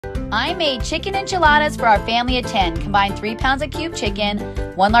I made chicken enchiladas for our family of 10. Combine 3 pounds of cubed chicken,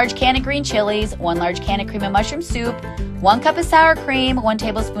 1 large can of green chilies, 1 large can of cream and mushroom soup, 1 cup of sour cream, 1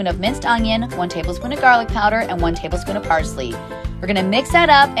 tablespoon of minced onion, 1 tablespoon of garlic powder, and 1 tablespoon of parsley. We're gonna mix that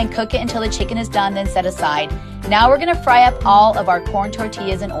up and cook it until the chicken is done, then set aside. Now we're gonna fry up all of our corn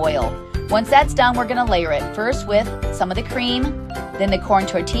tortillas in oil. Once that's done, we're gonna layer it first with some of the cream, then the corn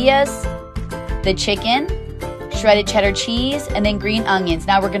tortillas, the chicken, shredded cheddar cheese, and then green onions.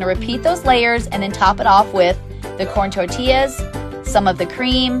 Now we're going to repeat those layers and then top it off with the corn tortillas, some of the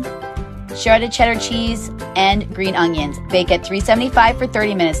cream, shredded cheddar cheese, and green onions. Bake at 375 for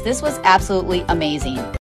 30 minutes. This was absolutely amazing.